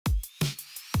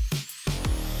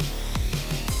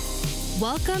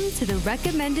Welcome to the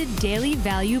Recommended Daily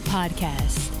Value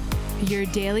Podcast, your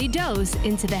daily dose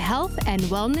into the health and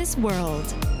wellness world.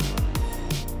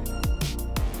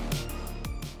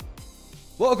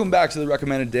 Welcome back to the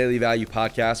Recommended Daily Value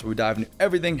Podcast, where we dive into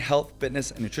everything health,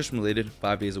 fitness, and nutrition related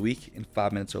 5 days a week in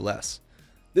 5 minutes or less.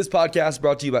 This podcast is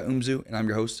brought to you by Umzu, and I'm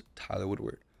your host, Tyler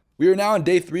Woodward. We are now on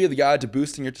day 3 of the guide to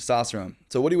boosting your testosterone.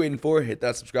 So what are you waiting for? Hit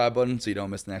that subscribe button so you don't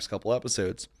miss the next couple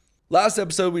episodes. Last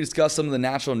episode, we discussed some of the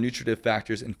natural nutritive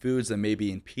factors in foods that may be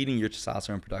impeding your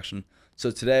testosterone production.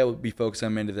 So today, we'll be focusing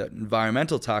on many of the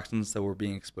environmental toxins that we're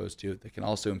being exposed to that can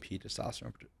also impede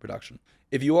testosterone production.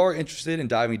 If you are interested in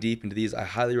diving deep into these, I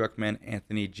highly recommend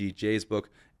Anthony G. Jay's book,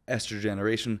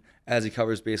 Estrogeneration, as he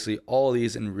covers basically all of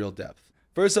these in real depth.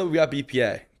 First up, we got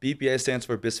BPA. BPA stands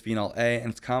for bisphenol A,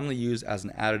 and it's commonly used as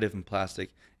an additive in plastic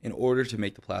in order to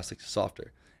make the plastic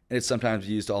softer. And it's sometimes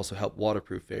used to also help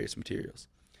waterproof various materials.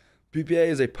 BPA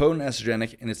is a potent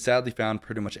estrogenic, and it's sadly found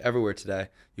pretty much everywhere today.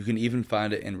 You can even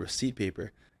find it in receipt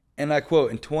paper. And I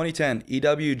quote, in 2010,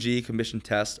 EWG commissioned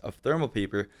tests of thermal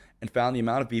paper and found the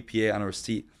amount of BPA on a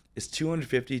receipt is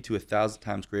 250 to 1,000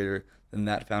 times greater than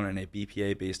that found in a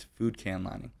BPA-based food can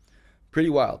lining. Pretty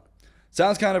wild.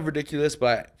 Sounds kind of ridiculous,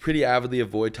 but I pretty avidly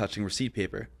avoid touching receipt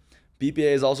paper.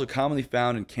 BPA is also commonly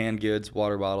found in canned goods,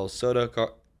 water bottles, soda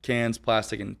cans,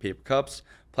 plastic and paper cups,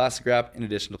 plastic wrap, in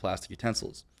addition to plastic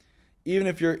utensils. Even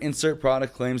if your insert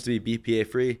product claims to be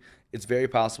BPA-free, it's very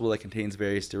possible that it contains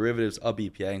various derivatives of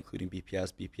BPA, including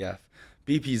BPS, BPF,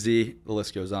 BPZ, the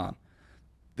list goes on.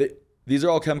 These are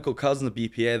all chemical cousins of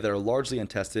BPA that are largely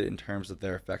untested in terms of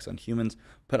their effects on humans,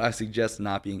 but I'd suggest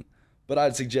not being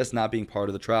part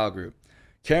of the trial group.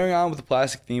 Carrying on with the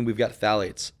plastic theme, we've got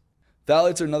phthalates.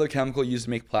 Phthalates are another chemical used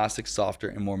to make plastics softer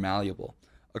and more malleable.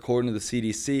 According to the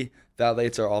CDC,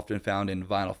 phthalates are often found in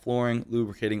vinyl flooring,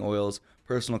 lubricating oils,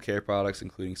 personal care products,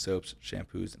 including soaps,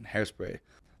 shampoos, and hairspray.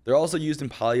 They're also used in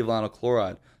polyvinyl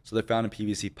chloride, so they're found in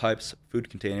PVC pipes, food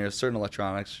containers, certain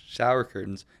electronics, shower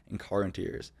curtains, and car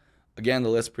interiors. Again, the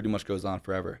list pretty much goes on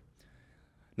forever.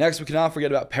 Next, we cannot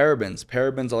forget about parabens.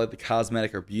 Parabens are like the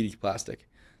cosmetic or beauty plastic.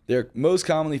 They're most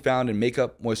commonly found in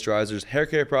makeup, moisturizers, hair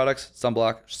care products,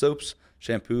 sunblock, soaps,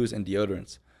 shampoos, and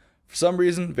deodorants. For some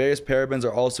reason, various parabens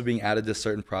are also being added to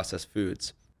certain processed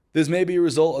foods. This may be a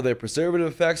result of their preservative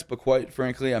effects, but quite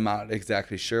frankly, I'm not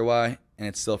exactly sure why, and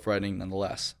it's still frightening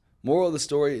nonetheless. Moral of the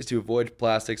story is to avoid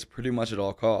plastics pretty much at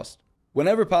all costs.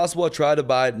 Whenever possible, try to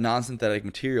buy non-synthetic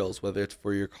materials, whether it's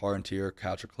for your car interior,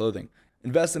 couch, or clothing.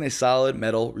 Invest in a solid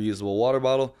metal reusable water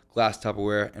bottle, glass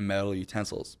Tupperware, and metal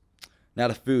utensils. Now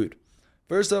to food.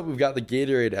 First up, we've got the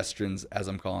Gatorade estrogens, as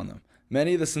I'm calling them.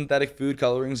 Many of the synthetic food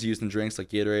colorings used in drinks like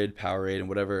Gatorade, Powerade, and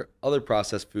whatever other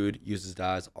processed food uses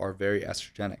dyes are very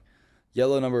estrogenic.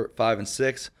 Yellow number 5 and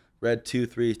 6, red 2,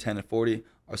 3, 10, and 40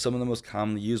 are some of the most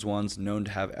commonly used ones known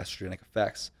to have estrogenic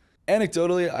effects.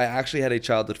 Anecdotally, I actually had a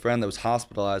childhood friend that was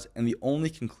hospitalized, and the only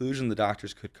conclusion the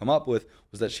doctors could come up with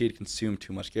was that she had consumed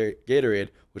too much Gatorade,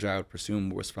 which I would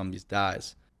presume was from these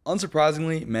dyes.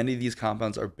 Unsurprisingly, many of these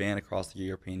compounds are banned across the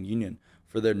European Union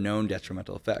for their known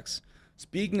detrimental effects.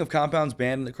 Speaking of compounds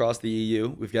banned across the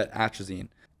EU, we've got atrazine.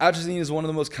 Atrazine is one of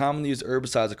the most commonly used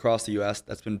herbicides across the US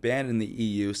that's been banned in the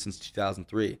EU since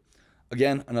 2003.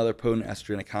 Again, another potent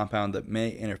estrogenic compound that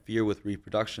may interfere with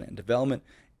reproduction and development,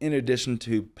 in addition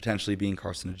to potentially being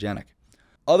carcinogenic.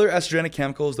 Other estrogenic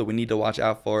chemicals that we need to watch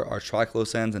out for are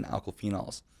triclosans and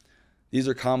alkylphenols. These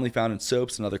are commonly found in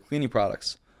soaps and other cleaning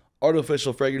products.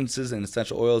 Artificial fragrances and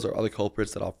essential oils are other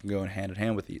culprits that often go hand in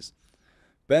hand with these.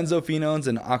 Benzophenones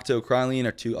and octocrylene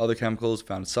are 2 other chemicals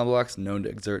found in sunblocks known to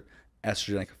exert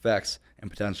estrogenic effects and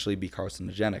potentially be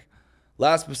carcinogenic.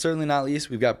 Last but certainly not least,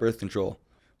 we've got birth control.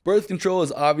 Birth control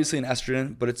is obviously an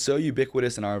estrogen, but it's so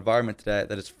ubiquitous in our environment today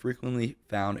that it's frequently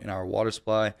found in our water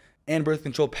supply, and birth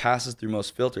control passes through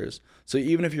most filters. So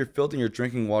even if you're filtering your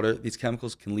drinking water, these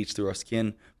chemicals can leach through our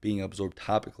skin, being absorbed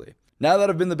topically. Now that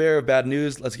I've been the bearer of bad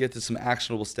news, let's get to some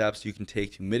actionable steps you can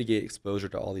take to mitigate exposure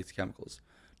to all these chemicals.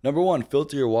 Number 1,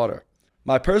 filter your water.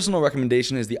 My personal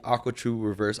recommendation is the AquaTrue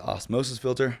reverse osmosis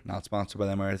filter, not sponsored by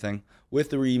them or anything,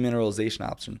 with the remineralization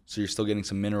option, so you're still getting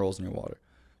some minerals in your water,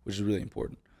 which is really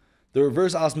important. The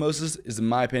reverse osmosis is, in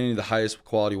my opinion, the highest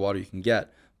quality water you can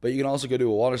get, but you can also go to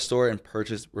a water store and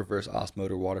purchase reverse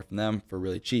osmotic water from them for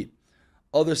really cheap.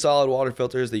 Other solid water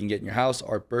filters that you can get in your house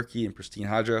are Berkey and Pristine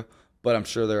Hydro, but I'm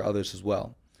sure there are others as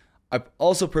well. I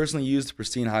also personally use the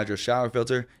Pristine Hydro shower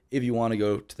filter if you want to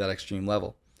go to that extreme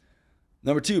level.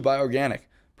 Number 2, buy organic.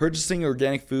 Purchasing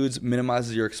organic foods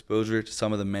minimizes your exposure to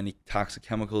some of the many toxic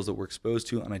chemicals that we're exposed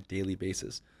to on a daily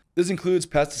basis. This includes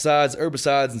pesticides,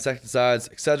 herbicides, insecticides,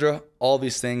 etc., all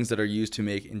these things that are used to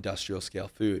make industrial scale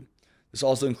food. This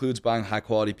also includes buying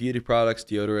high-quality beauty products,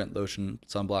 deodorant, lotion,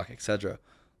 sunblock, etc.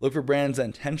 Look for brands that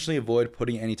intentionally avoid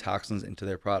putting any toxins into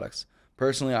their products.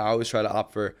 Personally, I always try to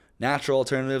opt for natural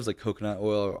alternatives like coconut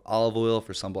oil or olive oil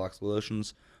for sunblocks and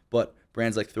lotions, but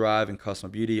brands like Thrive and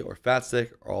Custom Beauty or Fat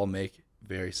Stick all make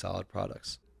very solid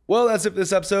products. Well, that's it for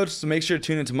this episode, so make sure to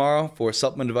tune in tomorrow for a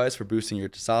supplement advice for boosting your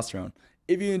testosterone.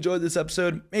 If you enjoyed this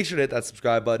episode, make sure to hit that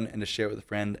subscribe button and to share it with a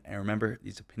friend. And remember,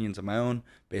 these opinions are my own,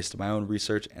 based on my own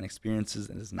research and experiences,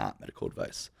 and is not medical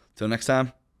advice. Till next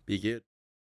time, be good.